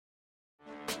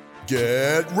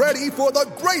Get ready for the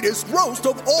greatest roast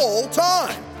of all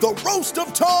time, the Roast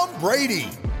of Tom Brady,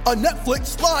 a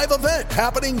Netflix live event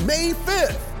happening May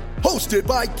 5th. Hosted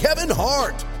by Kevin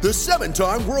Hart, the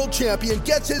 7-time world champion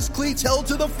gets his cleats held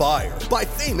to the fire by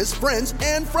famous friends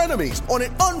and frenemies on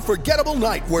an unforgettable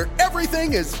night where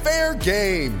everything is fair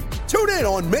game. Tune in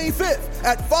on May 5th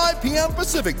at 5 p.m.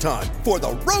 Pacific time for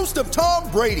the Roast of Tom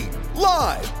Brady,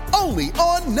 live only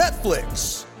on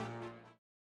Netflix.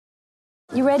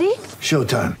 You ready?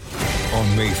 Showtime.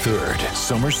 On May 3rd,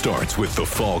 summer starts with The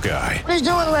Fall Guy. Let's do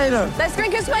it later. Let's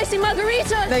drink a spicy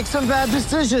margarita. Make some bad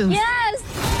decisions. Yes!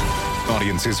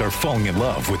 Audiences are falling in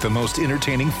love with the most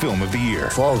entertaining film of the year.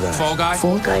 Fall Guy. Fall Guy?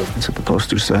 Fall Guy. That's what the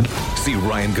poster said. See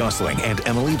Ryan Gosling and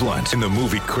Emily Blunt in the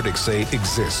movie critics say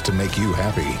exists to make you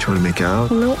happy. Trying to make it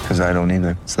out? Nope. Because I don't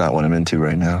either. It's not what I'm into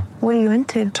right now. What are you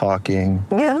into? Talking.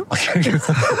 Yeah.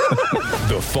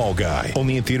 The Fall Guy.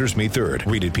 Only in theaters May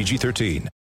 3rd. Rated PG-13.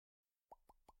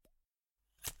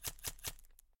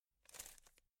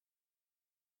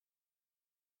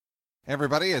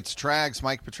 Everybody, it's Trags,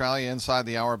 Mike Petralia inside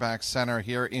the Auerbach Center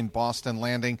here in Boston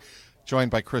Landing,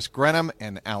 joined by Chris Grenham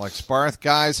and Alex Barth.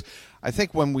 Guys, I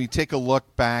think when we take a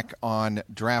look back on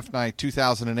draft night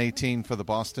 2018 for the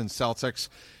Boston Celtics,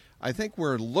 I think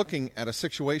we're looking at a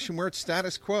situation where it's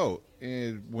status quo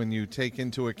when you take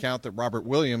into account that Robert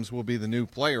Williams will be the new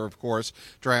player, of course,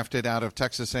 drafted out of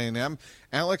Texas A&M.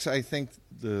 Alex, I think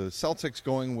the Celtics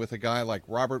going with a guy like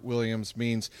Robert Williams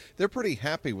means they're pretty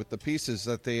happy with the pieces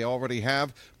that they already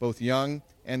have, both young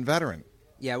and veteran.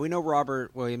 Yeah, we know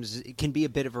Robert Williams can be a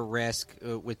bit of a risk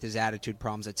with his attitude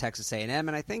problems at Texas A&M,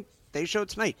 and I think they showed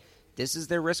tonight. This is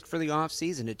their risk for the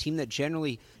offseason, a team that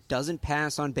generally doesn't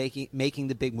pass on making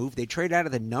the big move. They trade out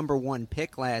of the number 1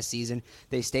 pick last season.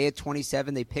 They stay at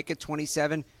 27. They pick at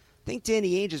 27. I think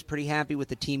Danny Ainge is pretty happy with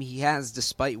the team he has,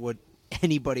 despite what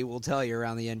anybody will tell you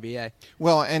around the NBA.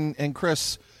 Well, and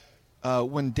Chris,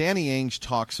 when Danny Ainge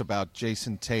talks about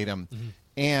Jason Tatum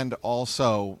and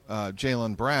also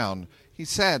Jaylen Brown, he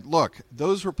said, look,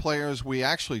 those were players we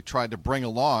actually tried to bring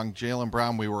along. Jaylen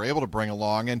Brown we were able to bring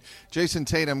along, and Jason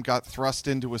Tatum got thrust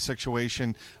into a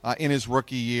situation in his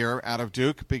rookie year out of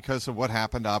Duke because of what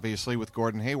happened, obviously, with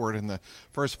Gordon Hayward in the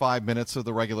first 5 minutes of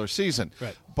the regular season.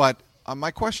 Right. But my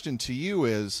question to you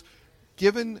is,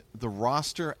 given the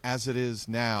roster as it is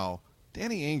now,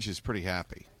 Danny Ainge is pretty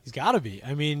happy. He's got to be.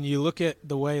 I mean, you look at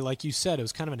the way, like you said, it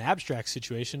was kind of an abstract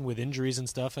situation with injuries and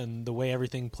stuff and the way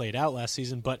everything played out last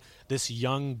season, but this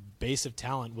young base of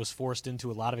talent was forced into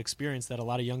a lot of experience that a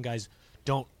lot of young guys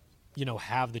don't,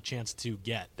 have the chance to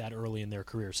get that early in their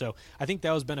career. So I think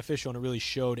that was beneficial, and it really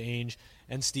showed Ainge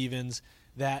and Stevens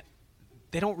that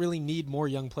they don't really need more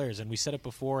young players. And we said it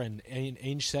before, and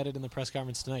Ainge said it in the press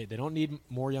conference tonight. They don't need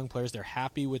more young players. They're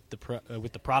happy with the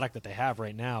product that they have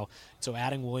right now. So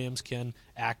adding Williams can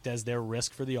act as their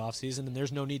risk for the offseason, and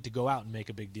there's no need to go out and make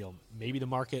a big deal. Maybe the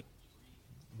market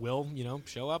will,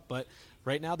 show up, but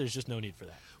right now there's just no need for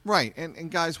that. Right. And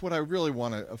guys, what I really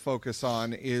want to focus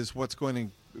on is what's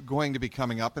going to be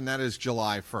coming up, and that is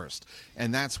July 1st.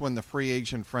 And that's when the free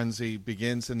agent frenzy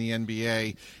begins in the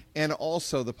NBA, and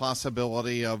also the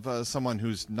possibility of someone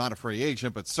who's not a free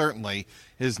agent, but certainly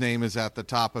his name is at the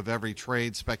top of every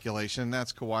trade speculation.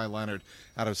 That's Kawhi Leonard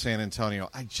out of San Antonio.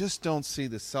 I just don't see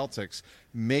the Celtics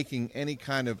making any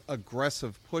kind of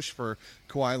aggressive push for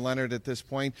Kawhi Leonard at this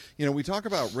point. We talk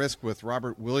about risk with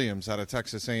Robert Williams out of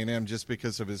Texas A&M just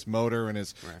because of his motor and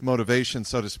his motivation,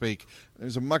 so to speak.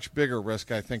 There's a much bigger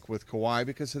risk, I think, with Kawhi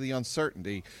because of the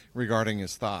uncertainty regarding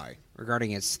his thigh.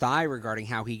 Regarding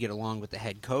how he get along with the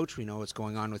head coach. We know what's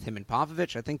going on with him and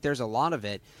Popovich. I think there's a lot of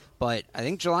it. But I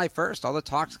think July 1st, all the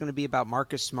talk's going to be about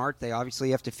Marcus Smart. They obviously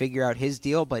have to figure out his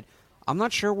deal, but I'm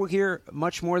not sure we'll hear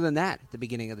much more than that at the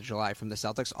beginning of the July from the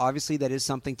Celtics. Obviously, that is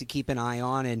something to keep an eye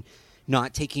on, and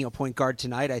not taking a point guard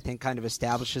tonight, I think, kind of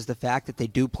establishes the fact that they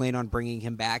do plan on bringing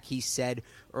him back. He said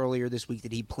earlier this week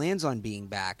that he plans on being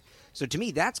back. So to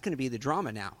me, that's going to be the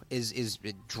drama now, is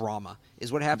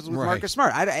what happens with Marcus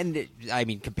Smart. I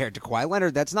mean, compared to Kawhi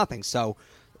Leonard, that's nothing. So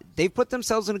they've put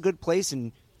themselves in a good place,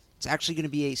 and it's actually going to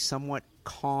be a somewhat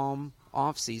calm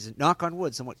offseason. Knock on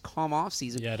wood, somewhat calm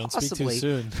offseason. Yeah, don't speak too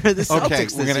soon. For the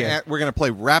Celtics we're going to play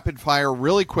rapid fire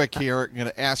really quick here. I'm going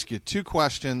to ask you 2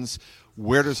 questions.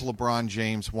 Where does LeBron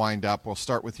James wind up? We'll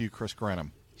start with you, Chris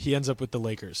Grenham. He ends up with the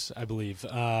Lakers, I believe.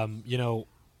 I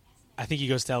think he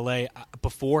goes to L.A.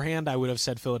 Beforehand, I would have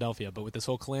said Philadelphia, but with this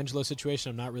whole Colangelo situation,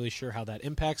 I'm not really sure how that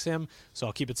impacts him, so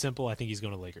I'll keep it simple. I think he's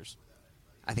going to Lakers.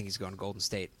 I think he's going to Golden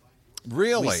State.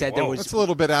 Really? We said that's a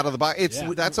little bit out of the box.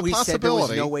 That's a possibility. We said there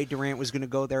was no way Durant was going to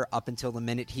go there up until the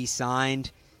minute he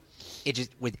signed. It just,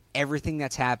 with everything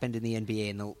that's happened in the NBA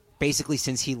in the basically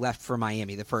since he left for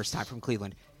Miami the first time from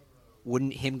Cleveland.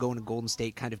 Wouldn't him going to Golden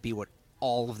State kind of be what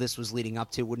all of this was leading up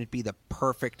to? Wouldn't it be the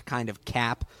perfect kind of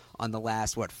cap on the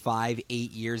last, 5-8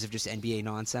 years of just NBA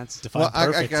nonsense? Well,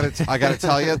 I got to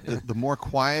tell you, the more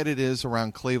quiet it is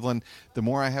around Cleveland, the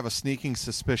more I have a sneaking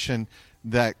suspicion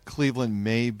that Cleveland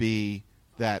may be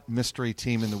that mystery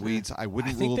team in the weeds. I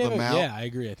wouldn't rule them out. Yeah, I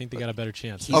agree. I think they got a better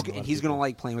chance. He's going to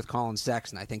like playing with Colin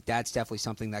Sexton. I think that's definitely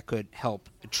something that could help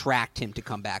attract him to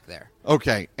come back there.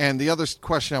 Okay, and the other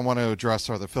question I want to address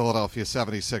are the Philadelphia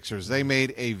 76ers. They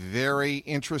made a very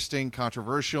interesting,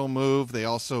 controversial move. They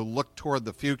also looked toward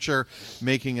the future,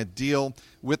 making a deal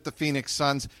with the Phoenix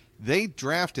Suns. They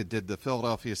did the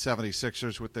Philadelphia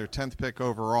 76ers with their 10th pick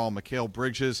overall, Mikal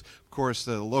Bridges, of course,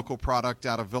 the local product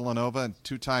out of Villanova, and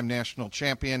two-time national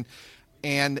champion.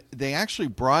 And they actually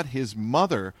brought his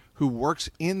mother, who works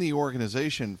in the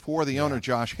organization for the owner,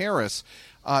 Josh Harris,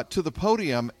 to the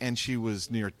podium, and she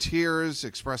was near tears,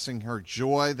 expressing her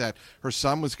joy that her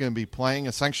son was going to be playing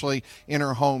essentially in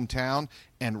her hometown.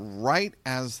 And right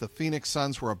as the Phoenix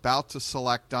Suns were about to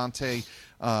select Dante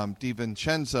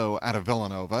DiVincenzo out of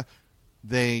Villanova,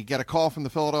 they get a call from the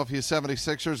Philadelphia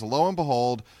 76ers. Lo and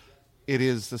behold, it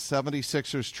is the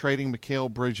 76ers trading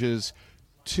Mikal Bridges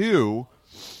to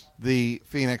the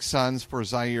Phoenix Suns for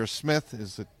Zaire Smith,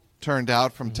 as it turned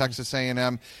out, from Texas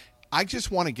A&M. I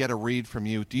just want to get a read from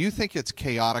you. Do you think it's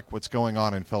chaotic what's going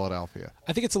on in Philadelphia?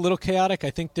 I think it's a little chaotic. I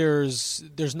think there's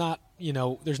not,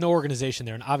 there's no organization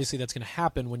there, and obviously that's going to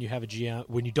happen when you have a GM,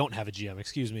 when you don't have a GM,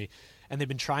 excuse me. And they've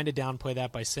been trying to downplay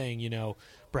that by saying,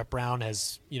 Brett Brown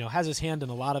has his hand in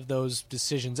a lot of those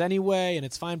decisions anyway, and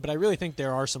it's fine. But I really think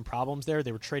there are some problems there.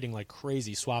 They were trading like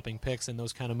crazy, swapping picks and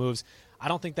those kind of moves. I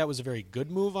don't think that was a very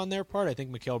good move on their part. I think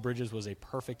Mikal Bridges was a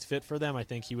perfect fit for them. I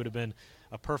think he would have been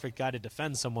a perfect guy to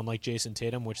defend someone like Jason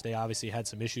Tatum, which they obviously had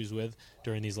some issues with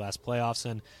during these last playoffs.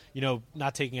 And,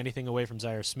 not taking anything away from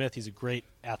Zaire Smith, he's a great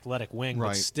athletic wing, right.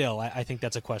 But still, I think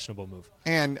that's a questionable move.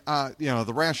 And,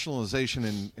 the rationalization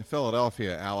in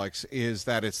Philadelphia, Alex, is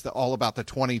that it's all about the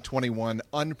 2021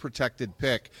 unprotected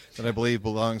pick that I believe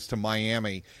belongs to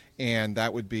Miami, and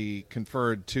that would be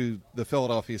conferred to the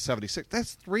Philadelphia 76ers.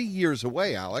 That's 3 years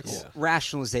away, Alex. Well,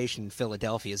 rationalization in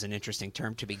Philadelphia is an interesting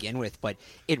term to begin with, but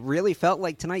it really felt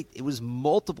like tonight it was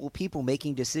multiple people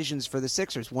making decisions for the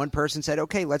Sixers. One person said,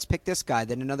 okay, let's pick this guy.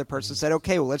 Then another person said,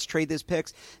 okay, well, let's trade this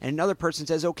picks. And another person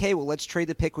says, okay, well, let's trade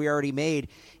the pick we already made.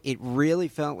 It really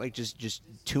felt like just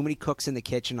too many cooks in the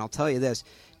kitchen. I'll tell you this.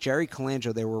 Jerry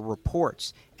Colangelo, there were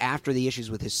reports after the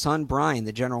issues with his son, Brian,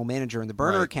 the general manager, and the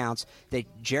burner accounts, that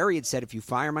Jerry had said, if you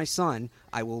fire my son,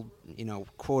 I will,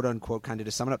 quote unquote, kind of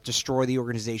to sum it up, destroy the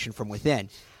organization from within.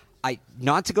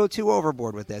 Not to go too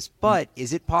overboard with this, but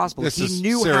is it possible he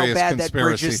knew how bad that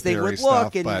Bridges thing would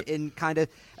look and kind of,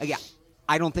 again,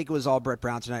 I don't think it was all Brett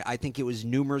Brown tonight. I think it was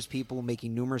numerous people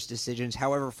making numerous decisions.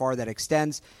 However far that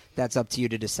extends, that's up to you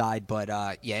to decide. But,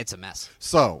 it's a mess.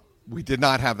 So we did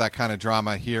not have that kind of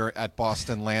drama here at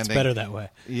Boston Landing. It's better that way.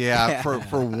 Yeah,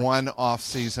 for one off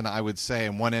season, I would say,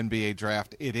 and one NBA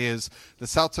draft, it is. The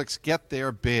Celtics get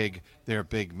their big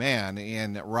man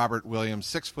in Robert Williams,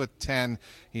 6'10".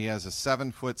 He has a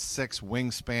 7'6"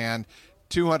 wingspan,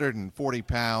 240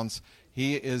 pounds.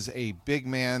 He is a big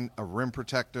man, a rim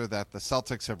protector that the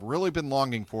Celtics have really been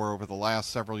longing for over the last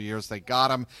several years. They got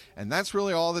him, and that's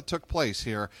really all that took place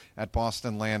here at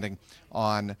Boston Landing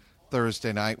on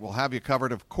Thursday night. We'll have you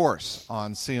covered, of course,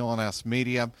 on CLNS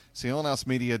Media,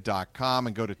 clnsmedia.com,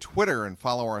 and go to Twitter and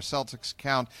follow our Celtics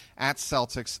account at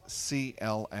Celtics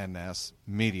CLNS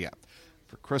Media.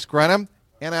 For Chris Grenham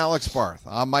and Alex Barth,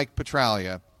 I'm Mike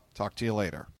Petraglia. Talk to you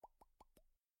later.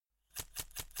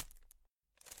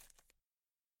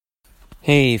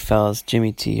 Hey fellas,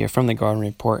 Jimmy T here from the Garden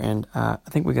Report, and I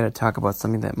think we got to talk about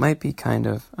something that might be kind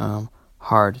of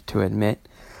hard to admit.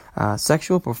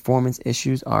 Sexual performance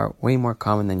issues are way more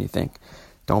common than you think.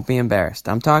 Don't be embarrassed.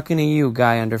 I'm talking to you,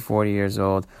 guy under 40 years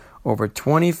old. Over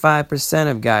 25%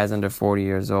 of guys under 40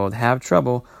 years old have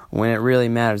trouble when it really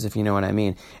matters, if you know what I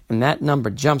mean. And that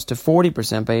number jumps to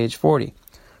 40% by age 40.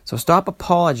 So stop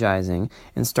apologizing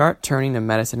and start turning to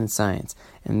medicine and science.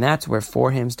 And that's where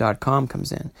 4hims.com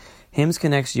comes in. HIMS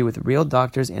connects you with real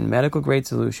doctors and medical-grade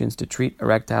solutions to treat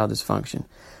erectile dysfunction.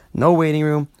 No waiting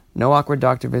room, no awkward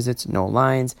doctor visits, no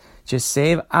lines. Just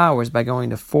save hours by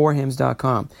going to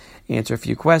 4hims.com. Answer a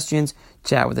few questions,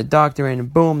 chat with a doctor,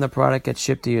 and boom, the product gets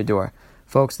shipped to your door.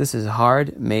 Folks, this is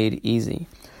hard made easy.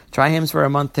 Try HIMS for a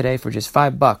month today for just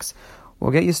 $5.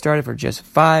 We'll get you started for just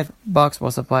 $5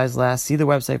 while supplies last. See the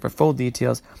website for full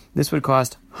details. This would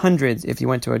cost hundreds if you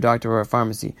went to a doctor or a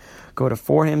pharmacy. Go to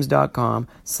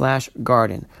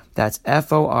forhims.com/garden. That's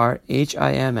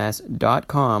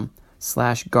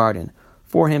forhims.com/garden.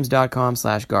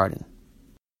 forhims.com/garden.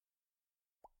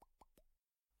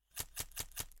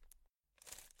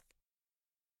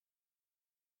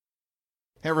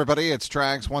 Hey everybody, it's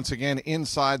Trags once again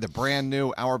inside the brand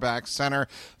new Auerbach Center.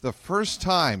 The first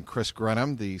time, Chris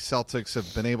Grenham, the Celtics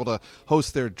have been able to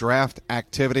host their draft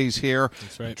activities here.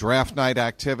 That's right. Draft night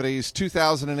activities.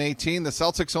 2018, the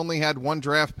Celtics only had one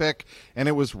draft pick, and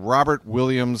it was Robert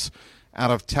Williams out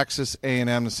of Texas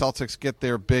A&M. The Celtics get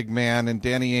their big man, and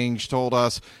Danny Ainge told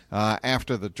us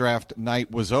after the draft night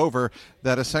was over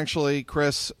that essentially,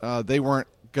 Chris, they weren't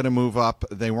going to move up.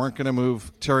 They weren't going to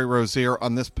move Terry Rozier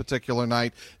on this particular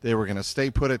night. They were going to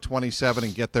stay put at 27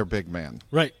 and get their big man.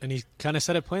 Right, and he kind of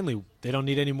said it plainly. They don't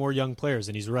need any more young players,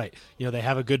 and he's right. You know, they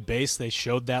have a good base. They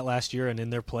showed that last year, and in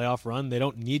their playoff run, they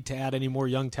don't need to add any more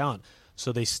young talent.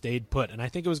 So they stayed put, and I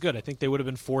think it was good. I think they would have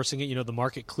been forcing it. You know, the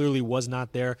market clearly was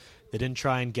not there. They didn't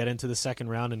try and get into the second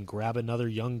round and grab another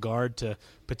young guard to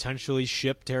potentially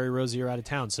ship Terry Rozier out of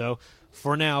town. So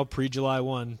for now, pre-July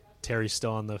 1, Terry's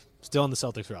still on the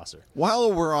Celtics roster.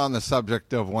 While we're on the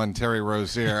subject of one Terry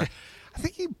Rozier, I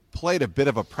think he played a bit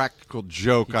of a practical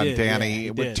joke on Danny.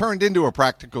 Yeah, it turned into a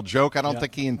practical joke. I don't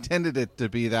think he intended it to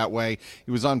be that way.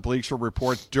 He was on Bleacher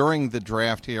Report during the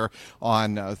draft here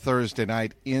on Thursday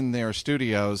night in their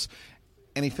studios,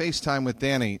 and he FaceTimed with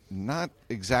Danny, not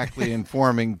exactly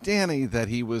informing Danny that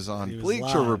he was on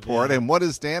Bleacher Report. Yeah. And what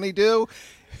does Danny do?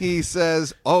 He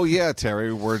says, "Oh, yeah,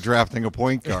 Terry, we're drafting a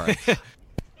point guard."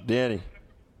 Danny,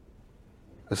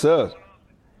 what's up?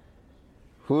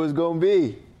 Who is going to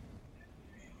be?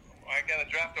 I got to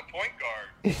draft a point guard.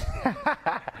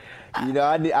 You know,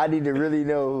 I need to really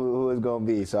know who it's going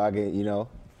to be so I can, you know,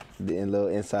 the little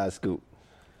inside scoop.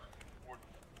 We're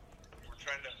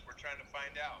trying to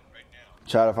find out right now.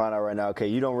 Try to find out right now. Okay,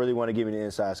 you don't really want to give me the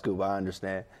inside scoop. I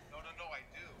understand. No, I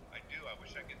do. I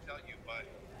wish I could tell you, but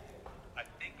I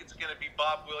think it's going to be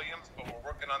Bob Williams, but we're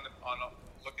working on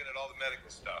looking at all the medical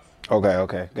stuff.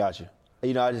 Okay, gotcha.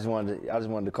 You know, I just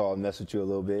wanted to call and mess with you a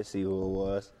little bit, see who it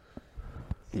was.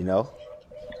 You know? All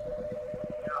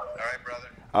right, brother.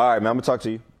 All right, man, I'm going to talk to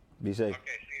you. Be safe.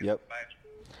 Okay, see you. Yep. Bye.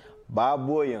 Bob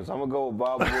Williams. I'm going to go with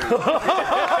Bob Williams.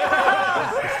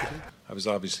 I was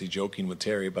obviously joking with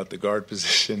Terry about the guard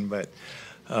position, but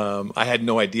I had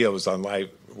no idea it was on live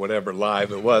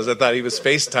it was. I thought he was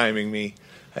FaceTiming me.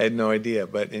 I had no idea.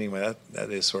 But anyway,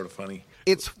 that is sort of funny.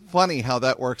 It's funny how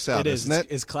that works out, isn't it?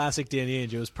 It's classic Danny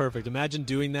Ainge. It was perfect. Imagine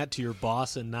doing that to your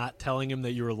boss and not telling him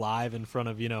that you were live in front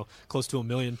of, close to 1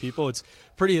 million people. It's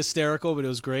pretty hysterical, but it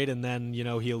was great. And then,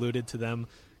 he alluded to them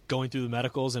going through the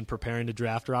medicals and preparing to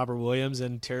draft Robert Williams,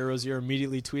 and Terry Rozier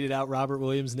immediately tweeted out Robert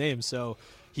Williams' name. So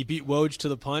he beat Woj to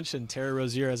the punch, and Terry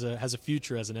Rozier has a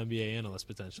future as an NBA analyst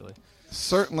potentially.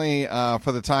 Certainly,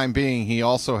 for the time being, he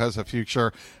also has a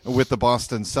future with the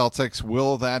Boston Celtics.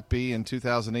 Will that be in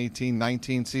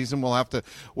 2018-19 season? We'll have to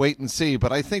wait and see.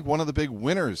 But I think one of the big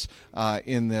winners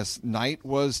in this night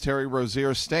was Terry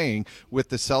Rozier staying with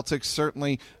the Celtics.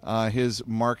 Certainly, his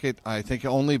market, I think,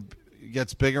 only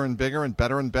gets bigger and bigger and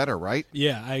better, right?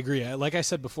 Yeah, I agree. Like I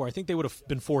said before, I think they would have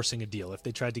been forcing a deal if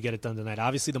they tried to get it done tonight.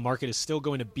 Obviously, the market is still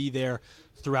going to be there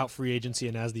throughout free agency,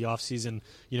 and as the offseason,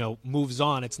 moves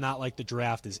on, it's not like the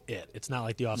draft is it. It's not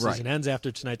like the offseason ends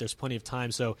after tonight. There's plenty of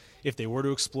time. So if they were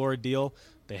to explore a deal,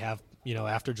 they have,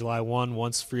 after July 1,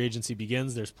 once free agency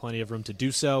begins, there's plenty of room to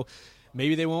do so.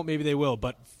 Maybe they won't, maybe they will.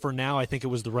 But for now, I think it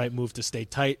was the right move to stay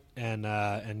tight and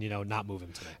not move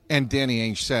him tonight. And Danny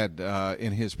Ainge said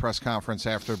in his press conference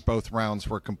after both rounds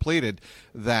were completed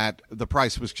that the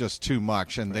price was just too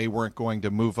much and they weren't going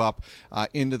to move up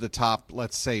into the top,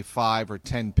 let's say, 5 or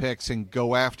 10 picks and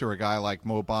go after a guy like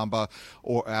Mo Bamba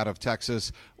or out of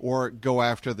Texas, or go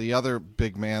after the other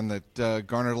big man that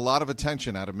garnered a lot of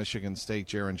attention out of Michigan State,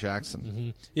 Jaren Jackson. Mm-hmm.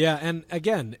 Yeah, and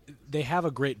again, they have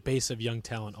a great base of young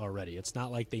talent already. It's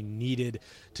not like they needed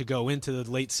to go into the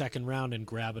late second round and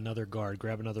grab another guard,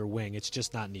 grab another wing. It's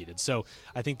just not needed. So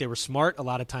I think they were smart. A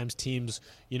lot of times teams,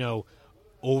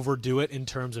 overdo it in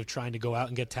terms of trying to go out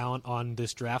and get talent on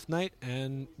this draft night.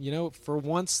 And, for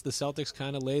once, the Celtics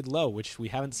kind of laid low, which we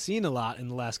haven't seen a lot in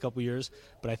the last couple years,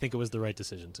 but I think it was the right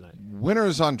decision tonight.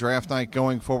 Winners on draft night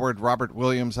going forward: Robert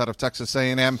Williams out of Texas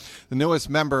A&M, the newest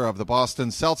member of the Boston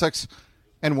Celtics,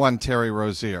 and one Terry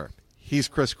Rozier. He's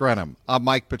Chris Grenham. I'm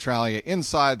Mike Petraglia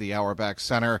inside the Auerbach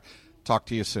Center. Talk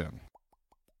to you soon.